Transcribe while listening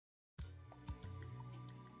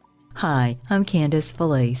Hi, I'm Candace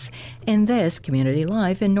Felice. In this Community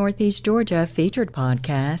Life in Northeast Georgia featured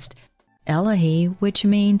podcast, Elohee, which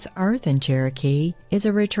means Earth in Cherokee, is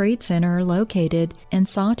a retreat center located in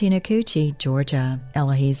Saltinacucci, Georgia.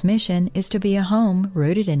 Elohee's mission is to be a home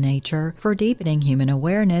rooted in nature for deepening human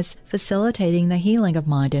awareness, facilitating the healing of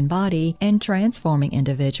mind and body, and transforming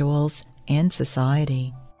individuals and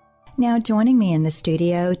society. Now joining me in the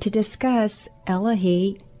studio to discuss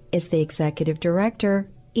Elohee is the Executive Director,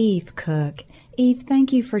 Eve Cook. Eve,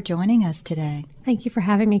 thank you for joining us today. Thank you for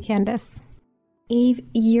having me, Candace. Eve,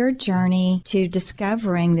 your journey to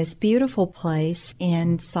discovering this beautiful place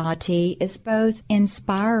in Sati is both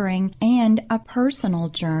inspiring and a personal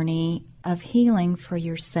journey of healing for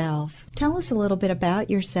yourself. Tell us a little bit about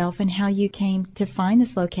yourself and how you came to find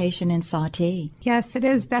this location in Sati. Yes, it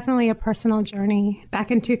is definitely a personal journey.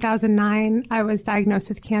 Back in 2009, I was diagnosed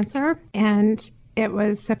with cancer, and it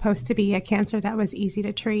was supposed to be a cancer that was easy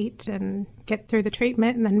to treat and get through the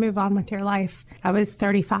treatment and then move on with your life. I was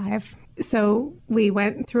 35. So we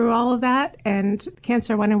went through all of that and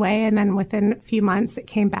cancer went away, and then within a few months it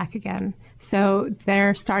came back again. So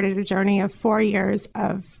there started a journey of 4 years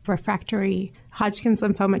of refractory Hodgkin's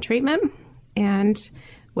lymphoma treatment, and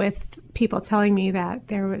with people telling me that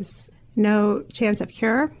there was no chance of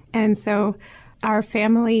cure. And so our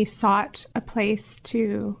family sought a place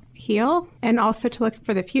to heal and also to look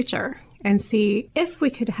for the future and see if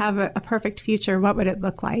we could have a perfect future, what would it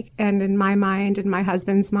look like? And in my mind, in my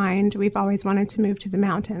husband's mind, we've always wanted to move to the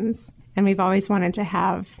mountains, and we've always wanted to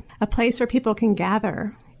have a place where people can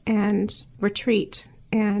gather and retreat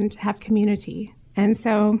and have community. And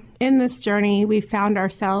so in this journey, we found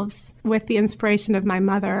ourselves with the inspiration of my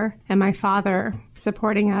mother and my father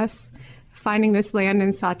supporting us, finding this land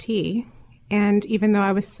in Sati. And even though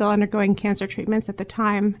I was still undergoing cancer treatments at the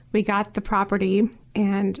time, we got the property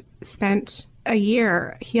and spent a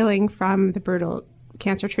year healing from the brutal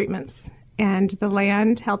cancer treatments. And the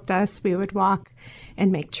land helped us. We would walk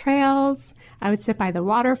and make trails. I would sit by the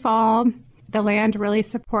waterfall. The land really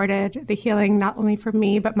supported the healing, not only for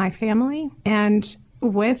me, but my family. And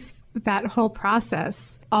with that whole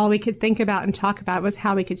process, all we could think about and talk about was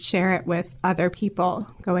how we could share it with other people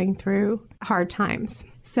going through hard times.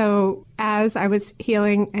 So as I was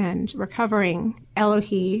healing and recovering,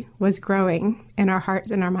 Elohee was growing in our heart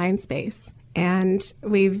and our mind space. And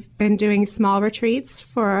we've been doing small retreats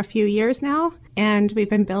for a few years now, and we've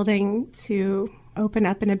been building to open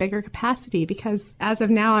up in a bigger capacity because as of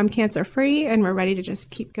now, I'm cancer-free and we're ready to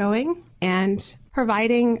just keep going and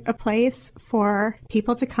providing a place for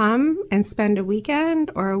people to come and spend a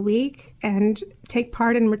weekend or a week and take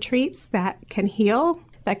part in retreats that can heal,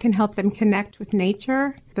 that can help them connect with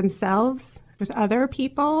nature, themselves, with other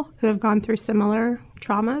people who have gone through similar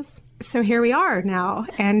traumas. So here we are now,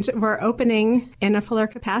 and we're opening in a fuller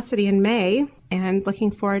capacity in May and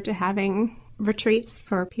looking forward to having retreats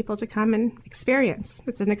for people to come and experience.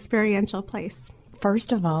 It's an experiential place.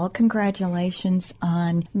 First of all, congratulations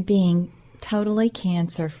on being totally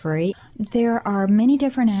cancer-free. There are many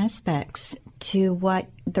different aspects to what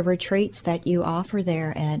the retreats that you offer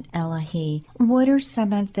there at Elohee. What are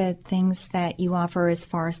some of the things that you offer as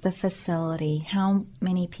far as the facility? How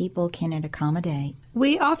many people can it accommodate?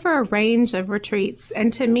 We offer a range of retreats,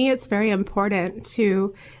 and to me it's very important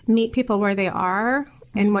to meet people where they are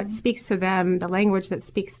and what speaks to them, the language that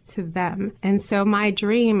speaks to them. And so my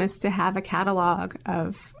dream is to have a catalog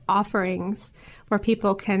of offerings where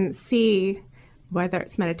people can see whether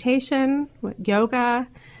it's meditation, yoga,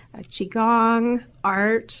 qigong,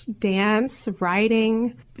 art, dance,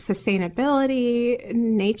 writing, sustainability,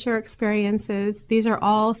 nature experiences. These are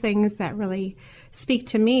all things that really speak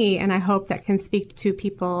to me, and I hope that can speak to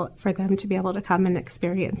people for them to be able to come and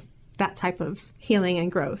experience that type of healing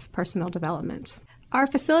and growth, personal development. Our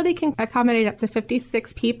facility can accommodate up to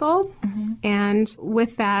 56 people, and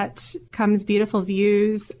with that comes beautiful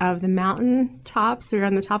views of the mountain tops. We're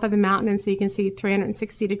on the top of the mountain, and so you can see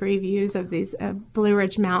 360-degree views of these Blue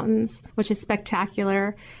Ridge Mountains, which is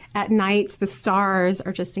spectacular. At night, the stars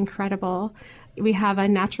are just incredible. We have a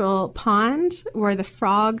natural pond where the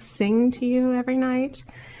frogs sing to you every night.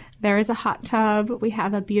 There is a hot tub. We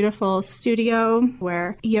have a beautiful studio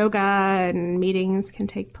where yoga and meetings can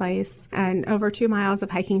take place, and over 2 miles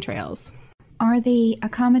of hiking trails. Are the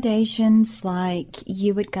accommodations like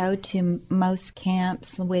you would go to most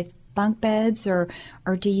camps with bunk beds, or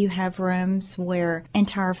do you have rooms where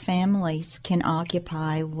entire families can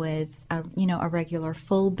occupy with a regular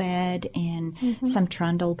full bed and some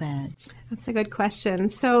trundle beds? That's a good question.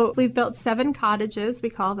 So we've built 7 cottages, we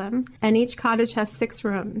call them, and each cottage has 6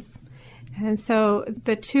 rooms. And so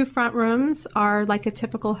the two front rooms are like a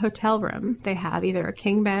typical hotel room. They have either a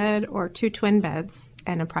king bed or two twin beds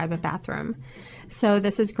and a private bathroom. So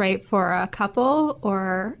this is great for a couple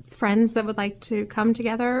or friends that would like to come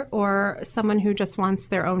together, or someone who just wants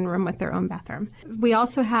their own room with their own bathroom. We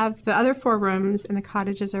also have the other 4 rooms in the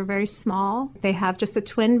cottages are very small. They have just a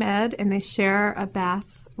twin bed and they share a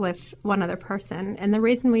bath with one other person. And the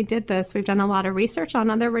reason we did this, we've done a lot of research on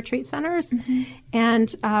other retreat centers.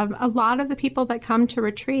 And a lot of the people that come to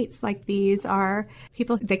retreats like these are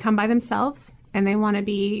people, they come by themselves and they want to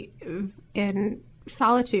be in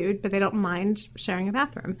solitude, but they don't mind sharing a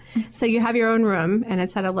bathroom. So you have your own room and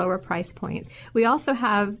it's at a lower price point. We also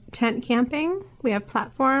have tent camping. We have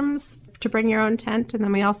platforms to bring your own tent, and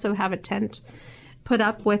then we also have a tent put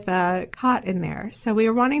up with a cot in there. So we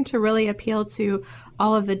were wanting to really appeal to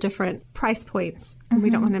all of the different price points.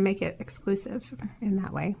 We don't want to make it exclusive in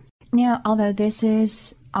that way. Now, although this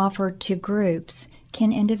is offered to groups,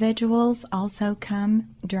 can individuals also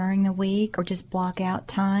come during the week or just block out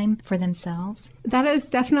time for themselves? That is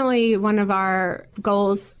definitely one of our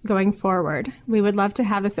goals going forward. We would love to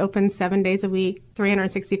have this open 7 days a week,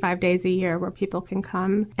 365 days a year, where people can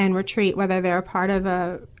come and retreat, whether they're a part of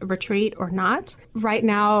a retreat or not. Right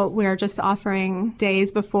now, we're just offering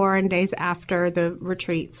days before and days after the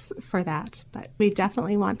retreats for that, but we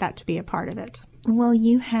definitely want that to be a part of it. Will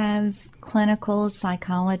you have clinical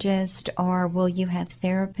psychologists or will you have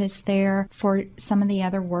therapists there for some of the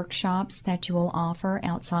other workshops that you will offer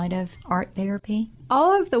outside of art therapy?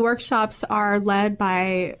 All of the workshops are led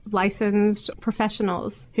by licensed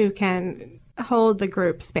professionals who can hold the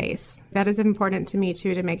group space. That is important to me,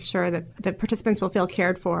 too, to make sure that the participants will feel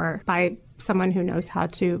cared for by someone who knows how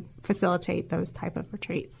to facilitate those type of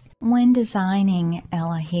retreats. When designing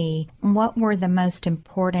Elohee, what were the most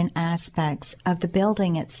important aspects of the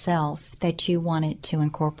building itself that you wanted to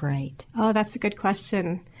incorporate? Oh, that's a good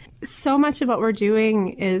question. So much of what we're doing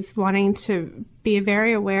is wanting to be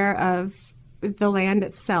very aware of the land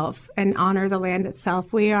itself and honor the land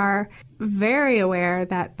itself. We are very aware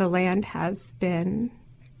that the land has been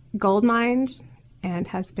gold mined and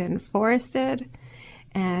has been forested,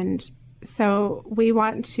 and so we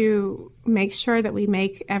want to make sure that we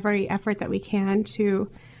make every effort that we can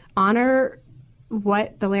to honor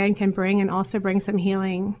what the land can bring and also bring some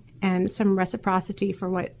healing and some reciprocity for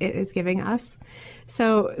what it is giving us.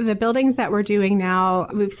 So the buildings that we're doing now,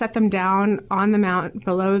 we've set them down on the mountain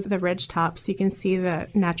below the ridge top so you can see the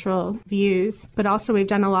natural views. But also we've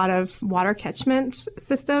done a lot of water catchment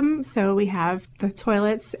system. So we have the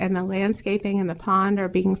toilets and the landscaping and the pond are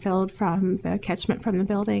being filled from the catchment from the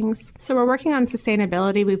buildings. So we're working on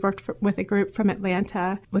sustainability. We've worked with a group from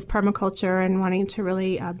Atlanta with permaculture and wanting to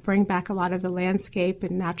really bring back a lot of the landscape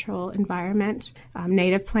and natural environment,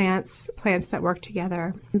 native plants that work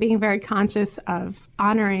together, being very conscious of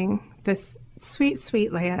honoring this sweet,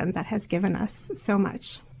 sweet land that has given us so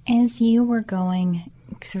much. As you were going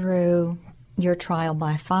through your trial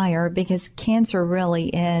by fire, because cancer really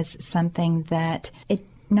is something that it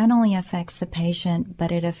not only affects the patient,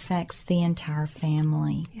 but it affects the entire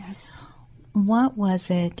family. Yes. What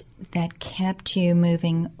was it that kept you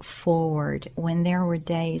moving forward when there were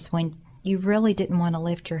days when you really didn't want to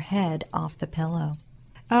lift your head off the pillow?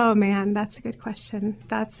 Oh, man, that's a good question.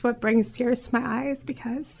 That's what brings tears to my eyes,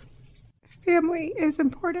 because family is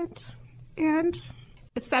important. And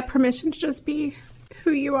it's that permission to just be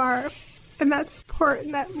who you are, and that support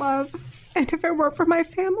and that love. And if it weren't for my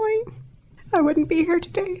family, I wouldn't be here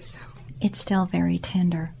today. So It's still very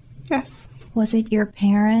tender. yes. Was it your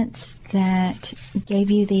parents that gave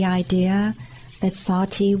you the idea that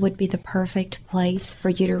Sati would be the perfect place for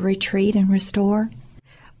you to retreat and restore?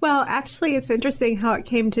 Well, actually, it's interesting how it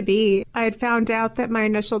came to be. I had found out that my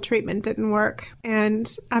initial treatment didn't work,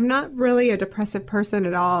 and I'm not really a depressive person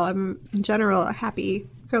at all. I'm, in general, a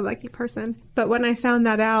happy-go-lucky person. But when I found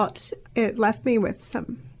that out, it left me with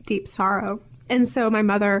some deep sorrow. And so my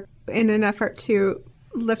mother, in an effort to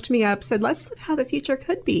lift me up, said, let's look how the future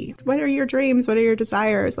could be. What are your dreams? What are your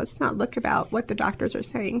desires? Let's not look about what the doctors are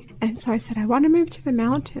saying. And so I said, I want to move to the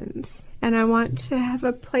mountains. And I want to have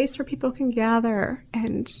a place where people can gather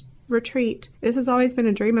and retreat. This has always been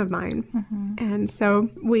a dream of mine. Mm-hmm. And so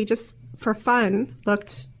we just, for fun,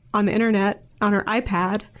 looked on the internet on our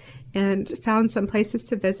iPad and found some places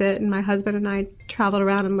to visit. And my husband and I traveled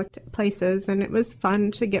around and looked at places. And it was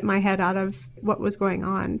fun to get my head out of what was going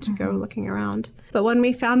on, to go looking around. But when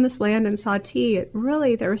we found this land in Sati,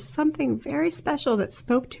 there was something very special that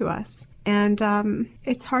spoke to us. And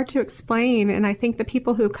it's hard to explain, and I think the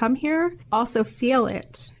people who come here also feel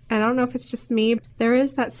it. And I don't know if it's just me, but there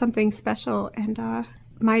is that something special, and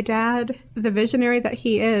my dad, the visionary that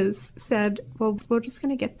he is, said, well, we're just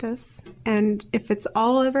going to get this. And if it's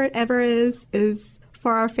all it ever is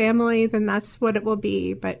for our family, then that's what it will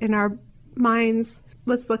be. But in our minds,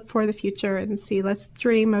 let's look for the future and see, let's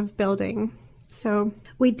dream of building. So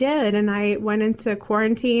we did, and I went into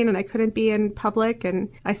quarantine, and I couldn't be in public, and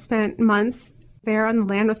I spent months there on the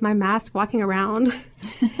land with my mask walking around.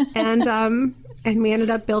 And we ended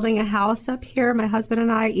up building a house up here, my husband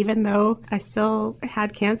and I, even though I still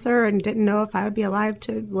had cancer and didn't know if I would be alive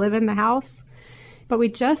to live in the house. But we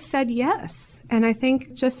just said yes. And I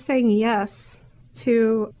think just saying yes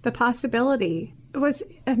to the possibility was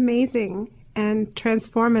amazing and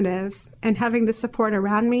transformative, and having the support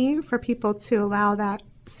around me for people to allow that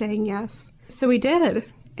saying yes. So we did.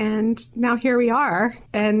 And now here we are.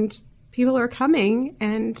 And people are coming,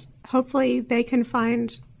 and hopefully they can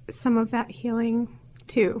find some of that healing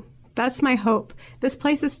too. That's my hope. This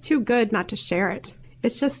place is too good not to share it.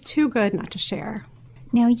 It's just too good not to share.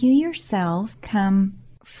 Now, you yourself come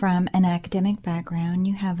from an academic background.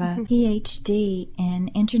 You have a PhD in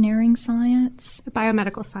engineering science.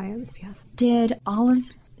 Biomedical science, yes. Did all of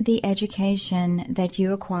the education that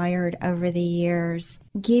you acquired over the years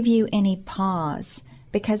give you any pause?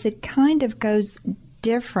 Because it kind of goes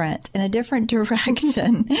different, in a different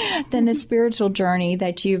direction than the spiritual journey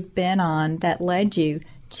that you've been on that led you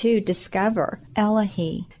to discover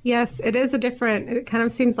Elohee. Yes, it kind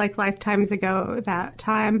of seems like lifetimes ago that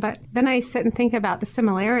time, but then I sit and think about the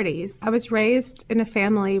similarities. I was raised in a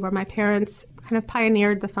family where my parents kind of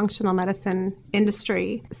pioneered the functional medicine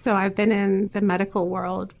industry. So I've been in the medical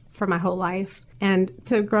world for my whole life. And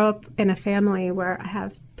to grow up in a family where I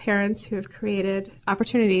have parents who have created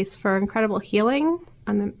opportunities for incredible healing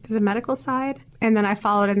on the medical side. And then I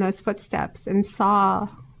followed in those footsteps and saw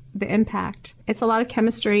the impact. It's a lot of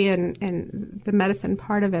chemistry and the medicine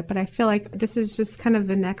part of it, but I feel like this is just kind of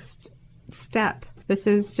the next step. This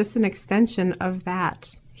is just an extension of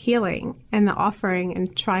that healing and the offering,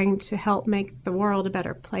 and trying to help make the world a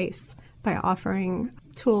better place by offering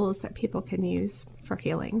tools that people can use for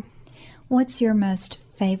healing. What's your most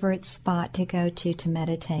favorite spot to go to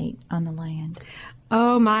meditate on the land?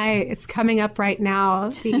 Oh my, it's coming up right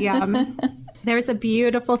now. There's a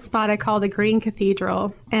beautiful spot I call the Green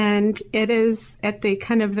Cathedral, and it is at the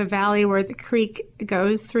kind of the valley where the creek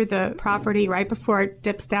goes through the property right before it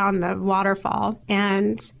dips down the waterfall.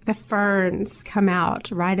 And the ferns come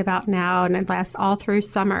out right about now, and it lasts all through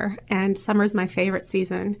summer. And summer's my favorite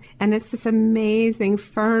season. And it's this amazing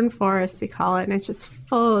fern forest, we call it, and it's just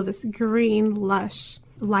full of this green, lush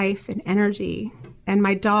life and energy. And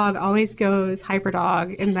my dog always goes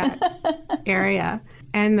hyperdog in that area.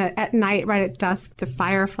 And at night, right at dusk, the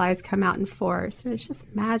fireflies come out in force. And it's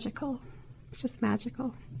just magical. It's just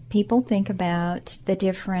magical. People think about the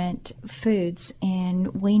different foods,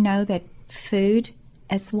 and we know that food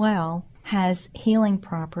as well has healing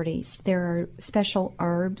properties. There are special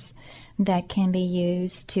herbs that can be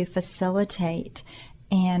used to facilitate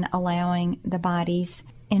and allowing the body's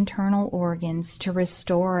internal organs to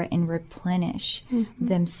restore and replenish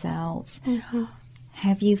themselves.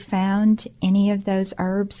 Have you found any of those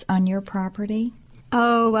herbs on your property?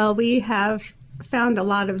 Oh, well, we have found a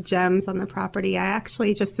lot of gems on the property. I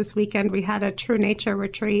actually, just this weekend, we had a true nature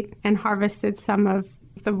retreat and harvested some of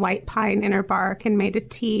the white pine inner bark and made a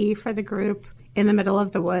tea for the group in the middle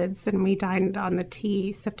of the woods, and we dined on the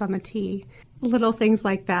tea, sipped on the tea. Little things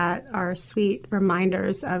like that are sweet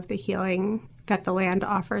reminders of the healing that the land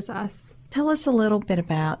offers us. Tell us a little bit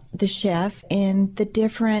about the chef and the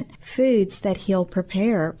different foods that he'll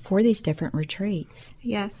prepare for these different retreats.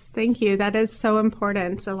 Yes, thank you. That is so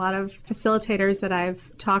important. A lot of facilitators that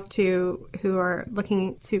I've talked to who are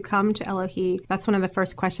looking to come to Elohee, that's one of the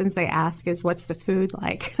first questions they ask is, what's the food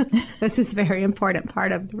like? This is a very important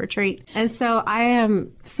part of the retreat. And so I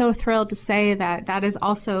am so thrilled to say that that is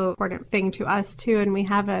also an important thing to us too. And we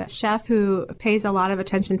have a chef who pays a lot of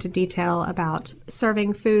attention to detail about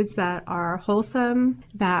serving foods that are wholesome,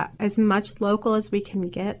 that as much local as we can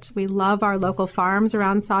get. We love our local farms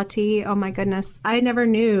around Sati. Oh my goodness. I never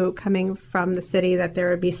knew coming from the city that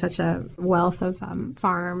there would be such a wealth of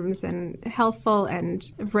farms and healthful and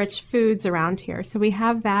rich foods around here. So we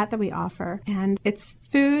have that we offer. And it's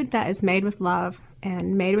food that is made with love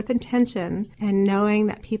and made with intention, and knowing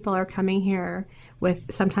that people are coming here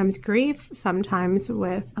with sometimes grief, sometimes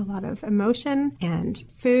with a lot of emotion, and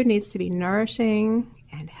food needs to be nourishing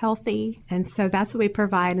and healthy. And so that's what we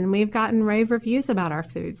provide. And we've gotten rave reviews about our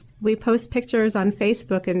foods. We post pictures on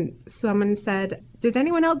Facebook, and someone said, did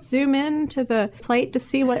anyone else zoom in to the plate to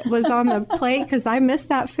see what was on the plate? Because I missed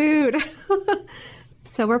that food.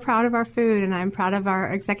 So we're proud of our food, and I'm proud of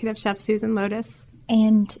our executive chef, Susan Lotus.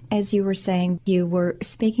 And as you were saying, you were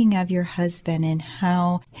speaking of your husband and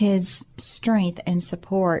how his strength and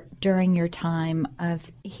support during your time of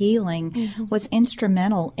healing was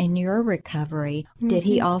instrumental in your recovery. Did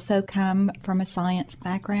he also come from a science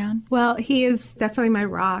background? Well, he is definitely my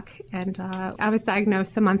rock. And I was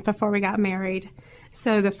diagnosed a month before we got married.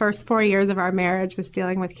 So the first 4 years of our marriage was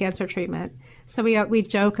dealing with cancer treatment. So we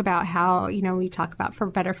joke about how, we talk about for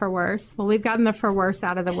better, for worse. Well, we've gotten the for worse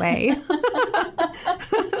out of the way.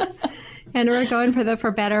 And we're going for the for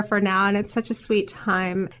better for now, and it's such a sweet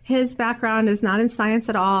time. His background is not in science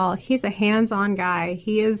at all. He's a hands-on guy.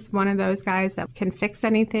 He is one of those guys that can fix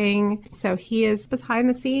anything. So he is behind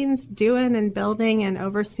the scenes doing and building and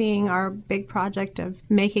overseeing our big project of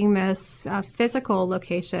making this physical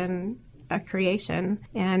location a creation,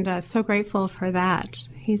 and so grateful for that.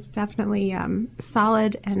 He's definitely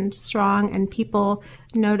solid and strong, and people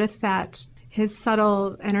notice that his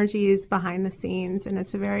subtle energies behind the scenes, and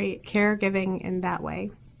it's a very caregiving in that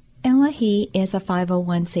way. Elohee is a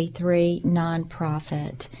 501c3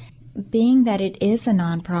 nonprofit. Being that it is a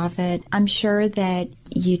nonprofit, I'm sure that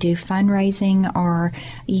you do fundraising or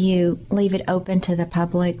you leave it open to the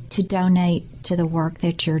public to donate to the work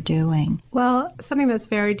that you're doing. Well, something that's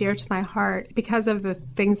very dear to my heart because of the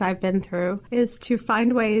things I've been through is to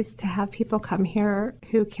find ways to have people come here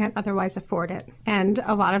who can't otherwise afford it. And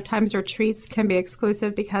a lot of times retreats can be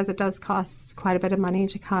exclusive because it does cost quite a bit of money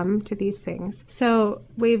to come to these things. So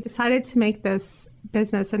we've decided to make this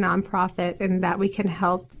business a nonprofit and that we can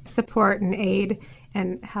help support and aid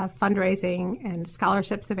and have fundraising and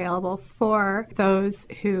scholarships available for those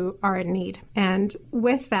who are in need. And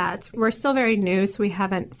with that, we're still very new, so we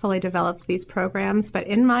haven't fully developed these programs. But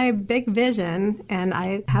in my big vision, and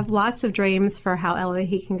I have lots of dreams for how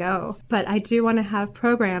Elohee can go, but I do want to have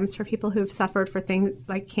programs for people who've suffered for things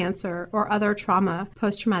like cancer or other trauma,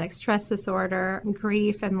 post-traumatic stress disorder,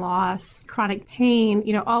 grief and loss, chronic pain,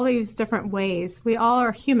 all these different ways. We all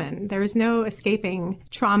are human. There is no escaping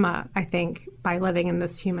trauma, I think, by living in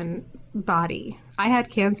this human body. I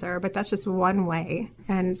had cancer, but that's just one way.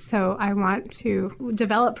 And so I want to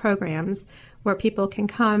develop programs where people can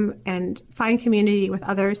come and find community with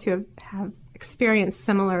others who have experienced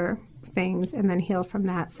similar things and then heal from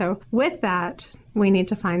that. So with that, we need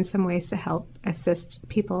to find some ways to help assist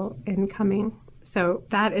people in coming. So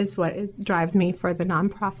that is what drives me for the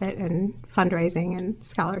nonprofit and fundraising and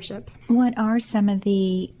scholarship. What are some of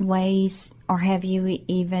the ways, or have you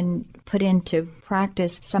even put into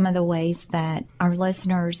practice some of the ways that our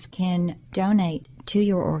listeners can donate to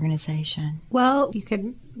your organization? Well, you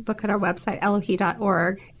can look at our website,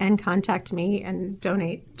 elohee.org, and contact me and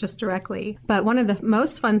donate just directly. But one of the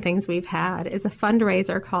most fun things we've had is a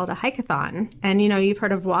fundraiser called a hike-a-thon. And, you've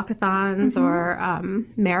heard of walk-a-thons or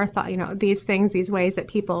marathon, these things, these ways that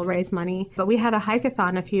people raise money. But we had a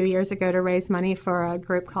hike-a-thon a few years ago to raise money for a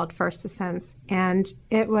group called First Ascents. And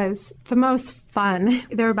it was the most fun.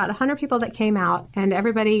 There were about 100 people that came out, and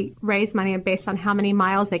everybody raised money based on how many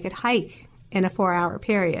miles they could hike in a 4-hour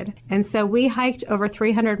period. And so we hiked over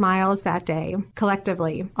 300 miles that day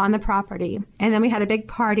collectively on the property. And then we had a big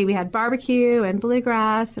party. We had barbecue and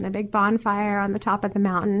bluegrass and a big bonfire on the top of the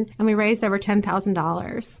mountain. And we raised over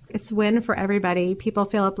 $10,000. It's a win for everybody. People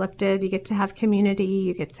feel uplifted. You get to have community.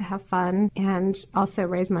 You get to have fun and also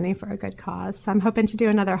raise money for a good cause. So I'm hoping to do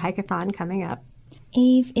another hike-a-thon coming up.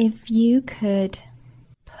 Eve, if you could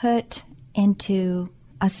put into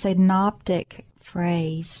a synoptic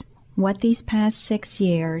phrase what these past 6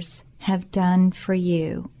 years have done for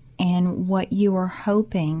you and what you are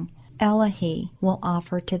hoping Elohee will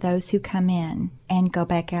offer to those who come in and go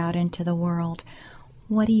back out into the world,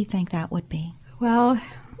 what do you think that would be? Well,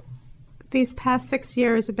 these past 6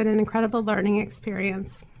 years have been an incredible learning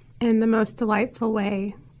experience in the most delightful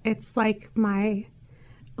way. It's like my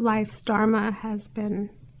life's dharma has been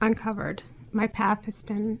uncovered. My path has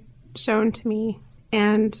been shown to me.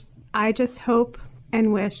 And I just hope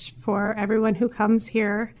and wish for everyone who comes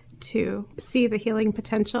here to see the healing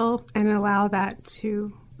potential and allow that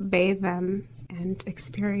to bathe them and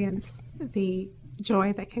experience the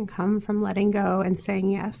joy that can come from letting go and saying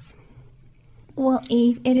yes. Well,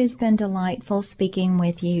 Eve, it has been delightful speaking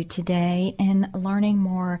with you today and learning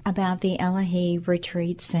more about the Elohee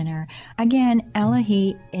Retreat Center. Again,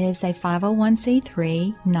 Elohee is a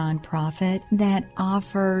 501c3 nonprofit that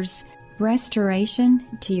offers restoration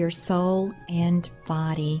to your soul and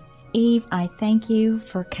body. Eve, I thank you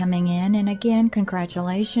for coming in, and again,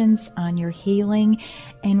 congratulations on your healing,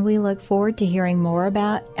 and we look forward to hearing more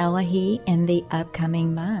about Elohee in the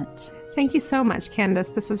upcoming months. Thank you so much, Candace.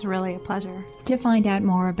 This was really a pleasure. To find out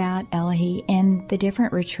more about Elohee and the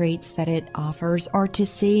different retreats that it offers, or to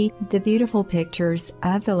see the beautiful pictures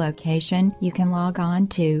of the location, you can log on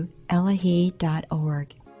to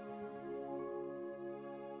Elohee.org.